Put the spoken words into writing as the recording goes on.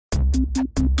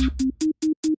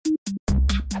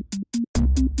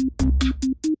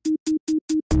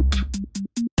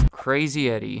Crazy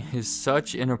Eddie is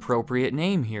such an appropriate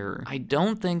name here. I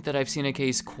don't think that I've seen a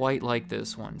case quite like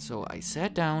this one, so I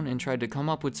sat down and tried to come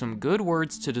up with some good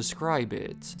words to describe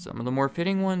it. Some of the more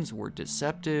fitting ones were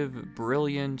deceptive,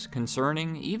 brilliant,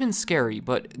 concerning, even scary,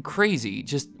 but crazy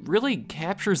just really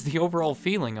captures the overall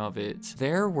feeling of it.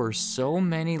 There were so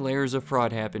many layers of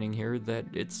fraud happening here that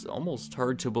it's almost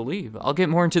hard to believe. I'll get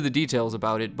more into the details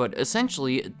about it, but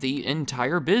essentially the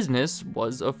entire business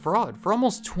was a fraud for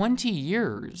almost 20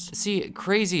 years. See,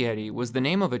 Crazy Eddie was the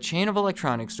name of a chain of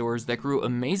electronics stores that grew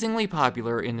amazingly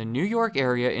popular in the New York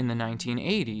area in the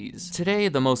 1980s. Today,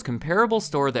 the most comparable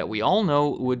store that we all know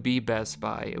would be Best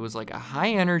Buy. It was like a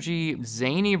high-energy,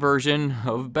 zany version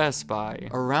of Best Buy.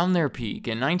 Around their peak,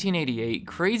 in 1988,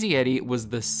 Crazy Eddie was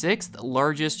the 6th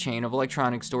largest chain of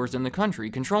electronics stores in the country,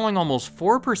 controlling almost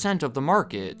 4% of the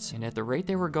market. And at the rate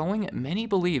they were going, many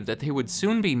believed that they would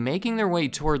soon be making their way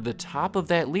toward the top of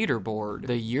that leaderboard.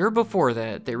 The year before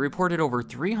that, they reported over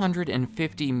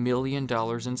 $350 million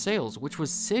in sales, which was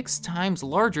 6 times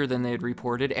larger than they had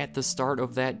reported at the start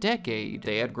of that decade.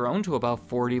 They had grown to about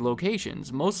 40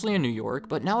 locations, mostly in New York,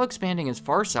 but now expanding as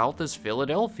far south as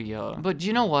Philadelphia. But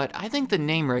you know what? I think the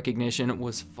name recognition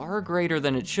was far greater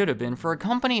than it should have been for a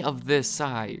company of this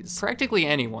size. Practically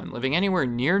anyone living anywhere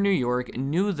near New York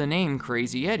knew the name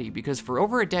Crazy Eddie because for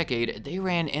over a decade, they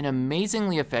ran an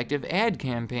amazingly effective ad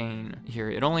campaign. Here,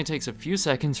 it only takes a few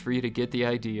seconds for you to get the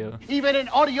idea. Even an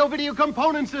audio-video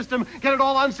component system. Get it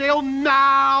all on sale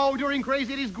now during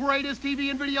Crazy Eddie's greatest TV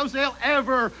and video sale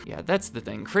ever. Yeah, that's the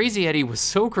thing. Crazy Eddie was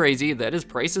so crazy that his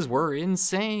prices were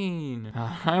insane.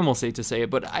 I almost hate to say it,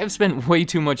 but I've spent way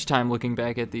too much time looking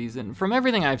back at these, and from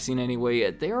everything I've seen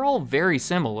anyway, they're all very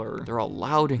similar. They're all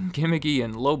loud and gimmicky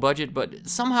and low budget, but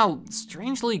somehow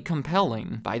strangely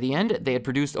compelling. By the end, they had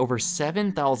produced over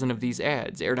 7,000 of these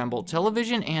ads, aired on both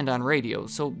television and on radio,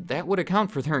 so that would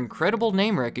account for their incredible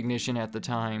name recognition at the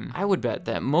time. I would bet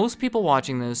that most people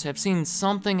watching this have seen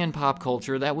something in pop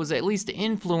culture that was at least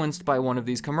influenced by one of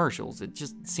these commercials. It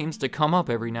just seems to come up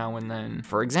every now and then.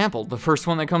 For example, the first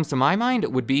one that comes to my mind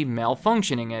would be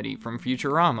Malfunctioning Eddie from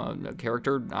Futurama, a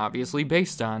character obviously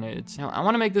based on it. Now, I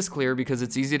want to make this clear because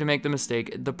it's easy to make the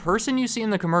mistake. The person you see in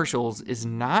the commercials is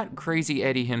not Crazy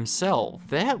Eddie himself.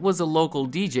 That was a local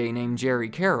DJ named Jerry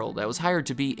Carroll that was hired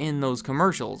to be in those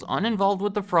commercials, uninvolved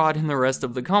with the fraud and the rest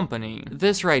of the company.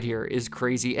 This right here is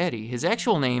Crazy Eddie. His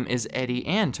actual name is Eddie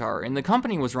Antar, and the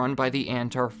company was run by the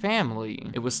Antar family.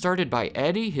 It was started by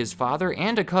Eddie, his father,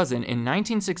 and a cousin in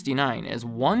 1969 as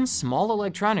one small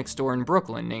electronics store in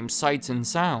Brooklyn named Sights and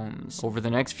Sounds. Over the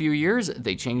next few years,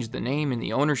 they changed the name and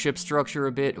the ownership structure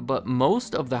a bit, but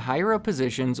most of the higher-up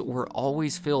positions were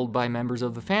always filled by members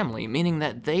of the family, meaning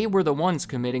that they were the ones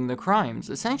committing the crimes,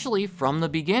 essentially from the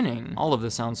beginning. All of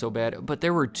this sounds so bad, but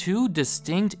there were 2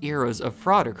 distinct eras of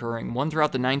fraud occurring, one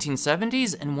throughout the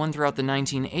 1970s and one throughout the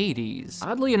 1980s.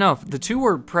 Oddly enough, the two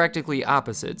were practically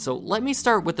opposite, so let me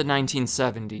start with the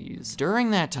 1970s.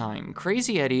 During that time,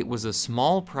 Crazy Eddie was a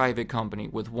small private company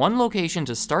with 1 location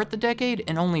to start the decade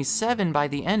and only 7 by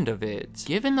the end of it.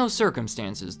 Given those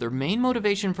circumstances, their main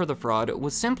motivation for the fraud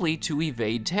was simply to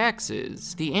evade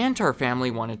taxes. The Antar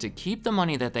family wanted to keep the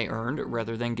money that they earned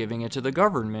rather than giving it to the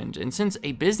government, and since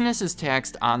a business is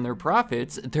taxed on their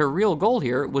profits, their real goal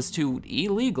here was to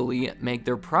illegally make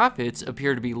their profits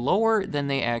appear to be lower than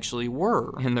they actually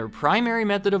were. And their primary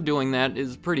method of doing that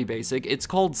is pretty basic. It's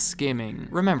called skimming.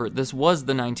 Remember, this was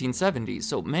the 1970s,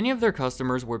 so many of their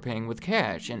customers were paying with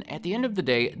cash, and at the end of the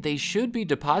day, they should be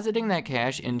depositing that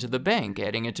cash into the bank,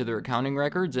 adding it to their accounting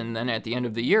records, and then at the end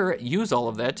of the year, use all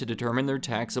of that to determine their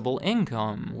taxable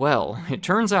income. Well, it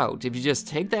turns out, if you just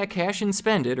take that cash and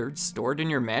spend it, or store it in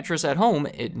your mattress at home,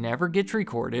 it never gets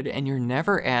recorded, and you're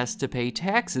never asked to pay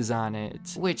taxes on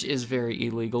it. Which is very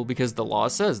illegal because the law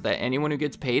says that anyone who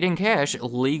gets paid in cash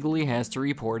legally has to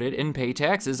report it and pay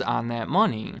taxes on that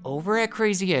money. Over at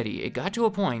Crazy Eddie, it got to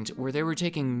a point where they were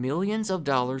taking millions of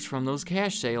dollars from those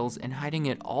cash sales and hiding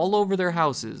it all over their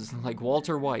houses, like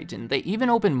Walter White, and they even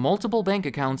opened multiple bank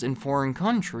accounts in foreign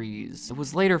countries. It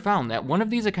was later found that one of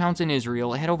these accounts in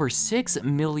Israel had over $6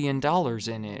 million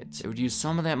in it. They would use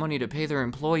some of that money to pay their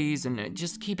employees and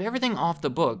just keep everything off the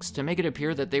books to make it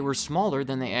appear that they were smaller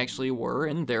than they actually were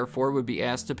and therefore therefore would be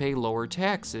asked to pay lower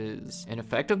taxes. An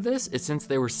effect of this is since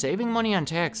they were saving money on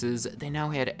taxes, they now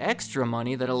had extra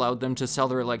money that allowed them to sell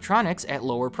their electronics at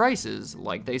lower prices,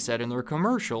 like they said in their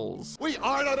commercials. We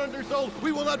are not undersold,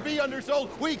 we will not be undersold,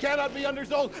 we cannot be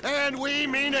undersold, and we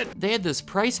mean it! They had this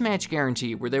price match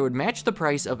guarantee where they would match the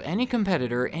price of any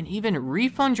competitor and even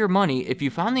refund your money if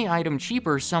you found the item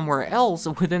cheaper somewhere else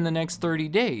within the next 30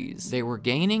 days. They were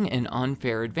gaining an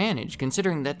unfair advantage,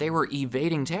 considering that they were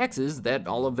evading taxes that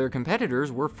all of their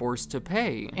competitors were forced to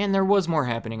pay. And there was more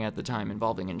happening at the time,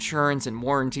 involving insurance and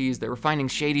warranties. They were finding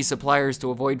shady suppliers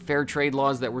to avoid fair trade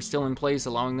laws that were still in place,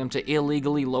 allowing them to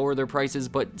illegally lower their prices,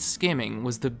 but skimming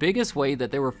was the biggest way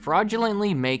that they were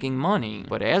fraudulently making money.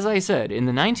 But as I said, in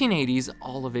the 1980s,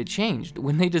 all of it changed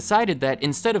when they decided that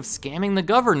instead of scamming the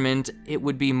government, it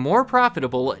would be more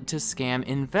profitable to scam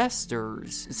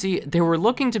investors. See, they were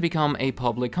looking to become a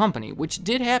public company, which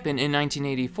did happen in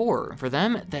 1984. For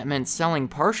them, that meant selling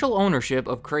partial ownership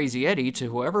of Crazy Eddie to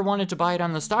whoever wanted to buy it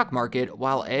on the stock market,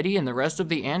 while Eddie and the rest of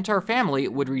the Antar family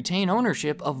would retain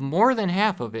ownership of more than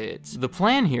half of it. The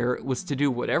plan here was to do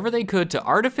whatever they could to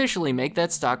artificially make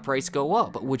that stock price go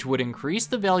up, which would increase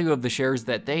the value of the shares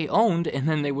that they owned, and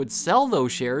then they would sell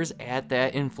those shares at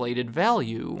that inflated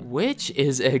value. Which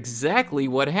is exactly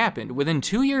what happened. Within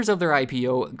 2 years of their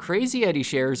IPO, Crazy Eddie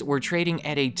shares were trading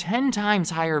at a 10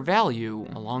 times higher value.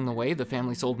 Along the way, the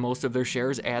family sold most of their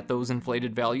shares at those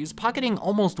inflated values, pocketing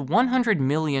almost $100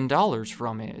 million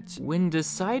from it. When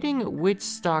deciding which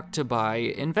stock to buy,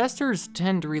 investors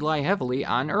tend to rely heavily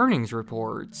on earnings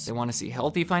reports. They want to see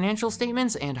healthy financial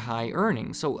statements and high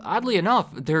earnings. So oddly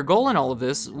enough, their goal in all of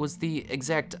this was the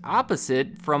exact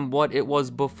opposite from what it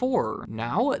was before.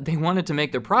 Now, they wanted to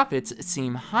make their profits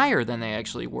seem higher than they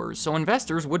actually were, so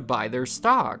investors would buy their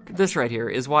stock. This right here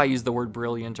is why I used the word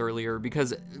brilliant earlier,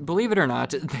 because believe it or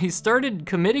not, they started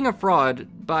committing a fraud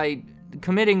by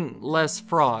committing less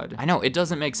fraud. I know, it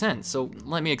doesn't make sense, so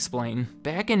let me explain.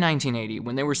 Back in 1980,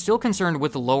 when they were still concerned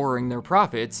with lowering their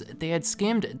profits, they had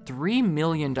skimmed $3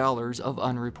 million of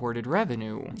unreported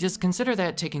revenue. Just consider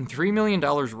that, taking $3 million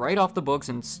right off the books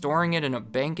and storing it in a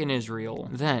bank in Israel.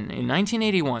 Then, in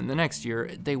 1981, the next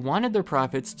year, they wanted their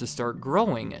profits to start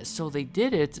growing, so they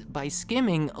did it by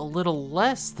skimming a little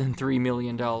less than $3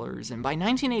 million, and by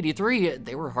 1983,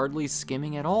 they were hardly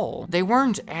skimming at all. They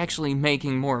weren't actually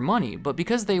making more money, but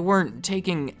because they weren't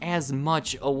taking as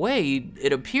much away,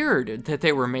 it appeared that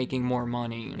they were making more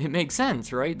money. It makes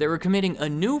sense, right? They were committing a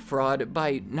new fraud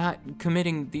by not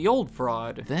committing the old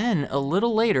fraud. Then, a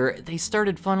little later, they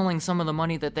started funneling some of the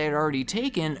money that they had already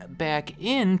taken back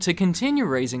in to continue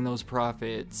raising those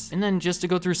profits. And then, just to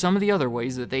go through some of the other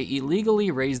ways that they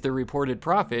illegally raised their reported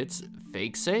profits,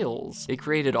 fake sales. They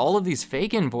created all of these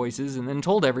fake invoices and then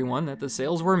told everyone that the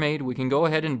sales were made, we can go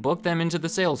ahead and book them into the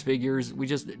sales figures, we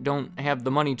just don't have the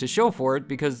money to show for it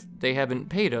because they haven't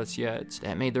paid us yet.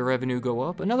 That made their revenue go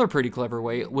up. Another pretty clever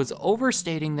way was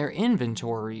overstating their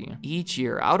inventory. Each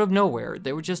year, out of nowhere,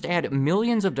 they would just add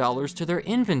millions of dollars to their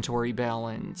inventory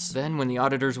balance. Then when the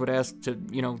auditors would ask to,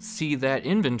 see that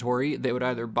inventory, they would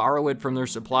either borrow it from their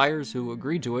suppliers who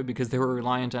agreed to it because they were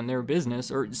reliant on their business,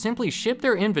 or simply ship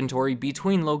their inventory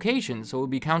between locations so it would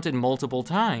be counted multiple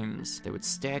times. They would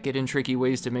stack it in tricky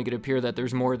ways to make it appear that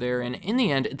there's more there, and in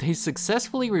the end, they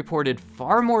successfully reported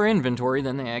far more inventory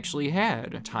than they actually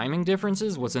had. Timing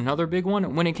differences was another big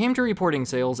one. When it came to reporting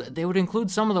sales, they would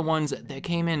include some of the ones that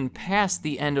came in past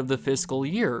the end of the fiscal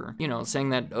year. Saying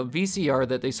that a VCR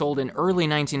that they sold in early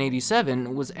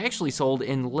 1987 was actually sold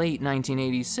in late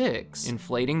 1986,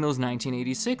 inflating those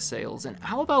 1986 sales. And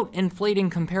how about inflating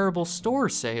comparable store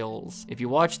sales? If you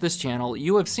watch this channel,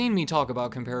 you have seen me talk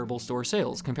about comparable store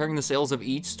sales, comparing the sales of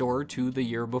each store to the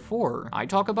year before. I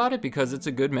talk about it because it's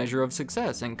a good measure of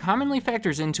success and commonly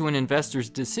factors into an investor's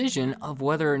decision of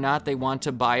whether or not they want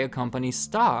to buy a company's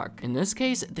stock. In this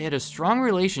case, they had a strong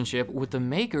relationship with the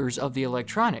makers of the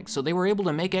electronics, so they were able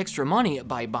to make extra money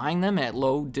by buying them at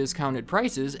low discounted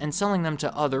prices and selling them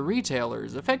to other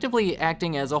retailers, effectively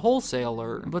acting as a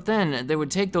wholesaler. But then they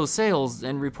would take those sales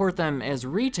and report them as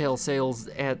retail sales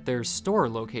at their store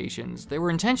locations. They were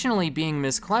intentionally being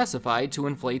misclassified to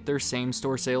inflate their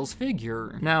same-store sales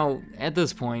figure. Now, at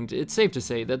this point, it's safe to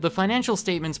say that the financial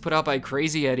statements put out by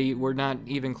Crazy Eddie were not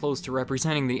even close to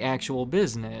representing the actual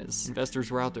business. Investors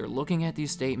were out there looking at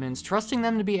these statements, trusting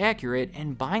them to be accurate,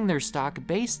 and buying their stock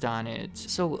based on it.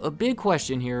 So a big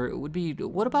question here would be,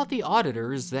 what about the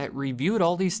auditors that reviewed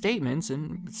all these statements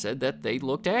and said that they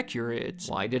looked accurate?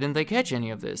 Why didn't they catch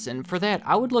any of this? And for that,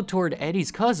 I would look toward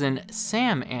Eddie's cousin,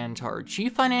 Sam Antar,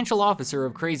 chief financial financial officer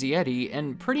of Crazy Eddie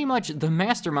and pretty much the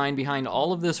mastermind behind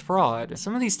all of this fraud.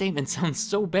 Some of these statements sound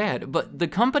so bad, but the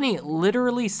company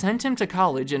literally sent him to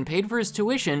college and paid for his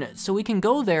tuition so he can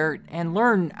go there and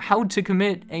learn how to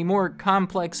commit a more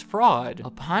complex fraud.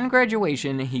 Upon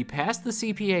graduation, he passed the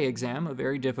CPA exam, a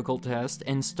very difficult test,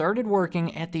 and started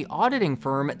working at the auditing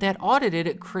firm that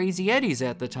audited Crazy Eddie's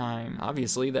at the time.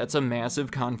 Obviously, that's a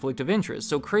massive conflict of interest,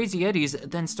 so Crazy Eddie's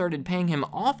then started paying him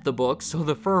off the books so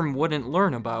the firm wouldn't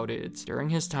learn about it. During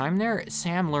his time there,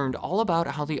 Sam learned all about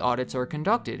how the audits are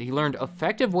conducted. He learned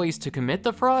effective ways to commit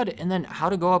the fraud and then how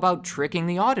to go about tricking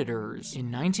the auditors.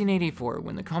 In 1984,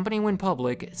 when the company went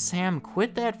public, Sam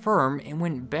quit that firm and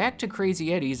went back to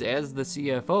Crazy Eddie's as the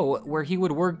CFO, where he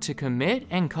would work to commit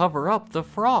and cover up the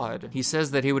fraud. He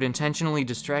says that he would intentionally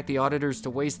distract the auditors to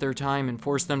waste their time and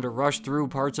force them to rush through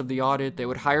parts of the audit. They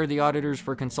would hire the auditors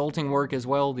for consulting work as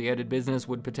well. The added business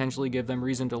would potentially give them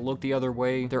reason to look the other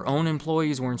way. Their own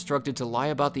employees were instructed to lie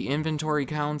about the inventory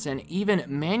counts and even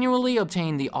manually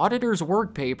obtain the auditor's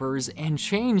work papers and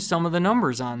change some of the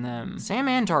numbers on them. Sam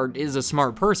Antart is a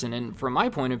smart person, and from my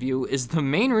point of view, is the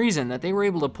main reason that they were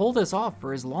able to pull this off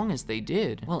for as long as they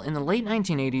did. Well, in the late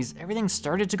 1980s, everything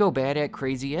started to go bad at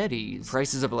Crazy Eddie's.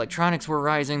 Prices of electronics were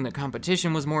rising, the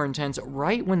competition was more intense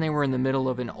right when they were in the middle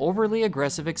of an overly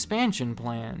aggressive expansion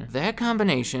plan. That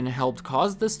combination helped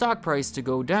cause the stock price to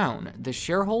go down. The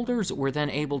shareholders were then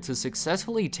able to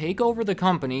successfully take over the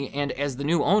company, and as the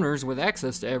new owners with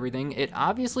access to everything, it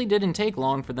obviously didn't take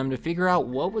long for them to figure out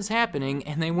what was happening,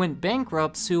 and they went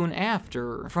bankrupt soon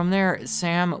after. From there,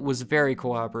 Sam was very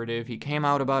cooperative. He came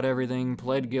out about everything,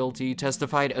 pled guilty,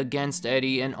 testified against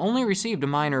Eddie, and only received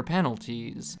minor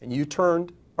penalties. And you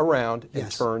turned around and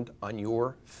Yes. turned on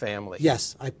your family.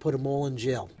 Yes, I put them all in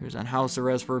jail. He was on house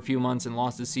arrest for a few months and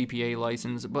lost his CPA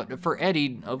license, but for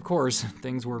Eddie, of course,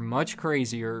 things were much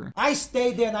crazier. I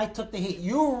stayed there and I took the hit.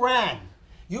 You ran.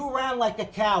 You ran like a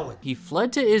coward. He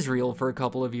fled to Israel for a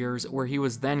couple of years, where he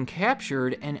was then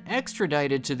captured and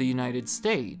extradited to the United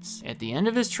States. At the end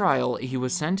of his trial, he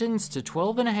was sentenced to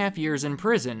 12.5 years in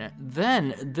prison.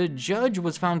 Then, the judge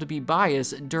was found to be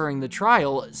biased during the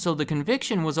trial, so the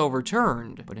conviction was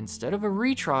overturned. But instead of a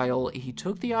retrial, he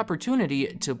took the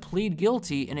opportunity to plead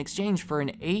guilty in exchange for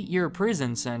an 8-year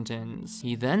prison sentence.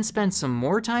 He then spent some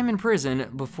more time in prison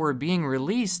before being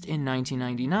released in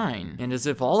 1999. And as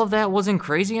if all of that wasn't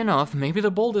crazy enough, maybe the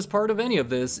boldest part of any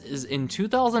of this is in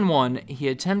 2001, he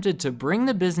attempted to bring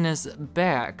the business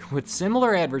back with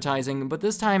similar advertising, but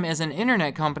this time as an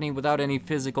internet company without any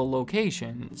physical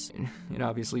locations. It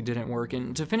obviously didn't work,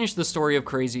 and to finish the story of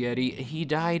Crazy Eddie, he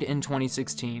died in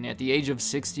 2016 at the age of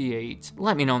 68.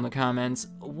 Let me know in the comments,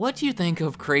 what do you think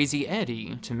of Crazy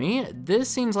Eddie? To me, this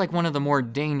seems like one of the more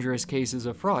dangerous cases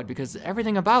of fraud because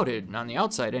everything about it, on the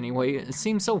outside anyway,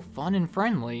 seems so fun and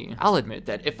friendly. I'll admit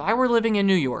that if I were living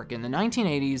in New York in the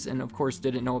 1980s, and of course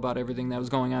didn't know about everything that was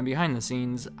going on behind the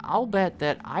scenes, I'll bet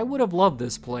that I would have loved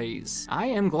this place. I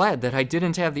am glad that I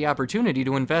didn't have the opportunity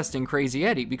to invest in Crazy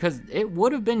Eddie because it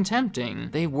would have been tempting.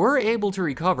 They were able to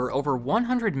recover over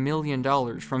 $100 million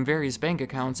from various bank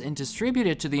accounts and distribute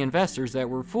it to the investors that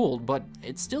were fooled, but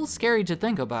it's still scary to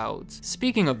think about.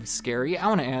 Speaking of scary, I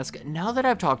want to ask, now that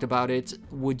I've talked about it,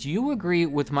 would you agree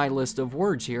with my list of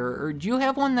words here, or do you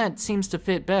have one that seems to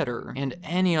fit better? And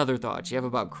any other thoughts you have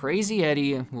about Crazy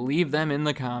Eddie, leave them in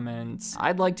the comments.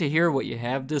 I'd like to hear what you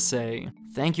have to say.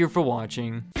 Thank you for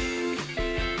watching.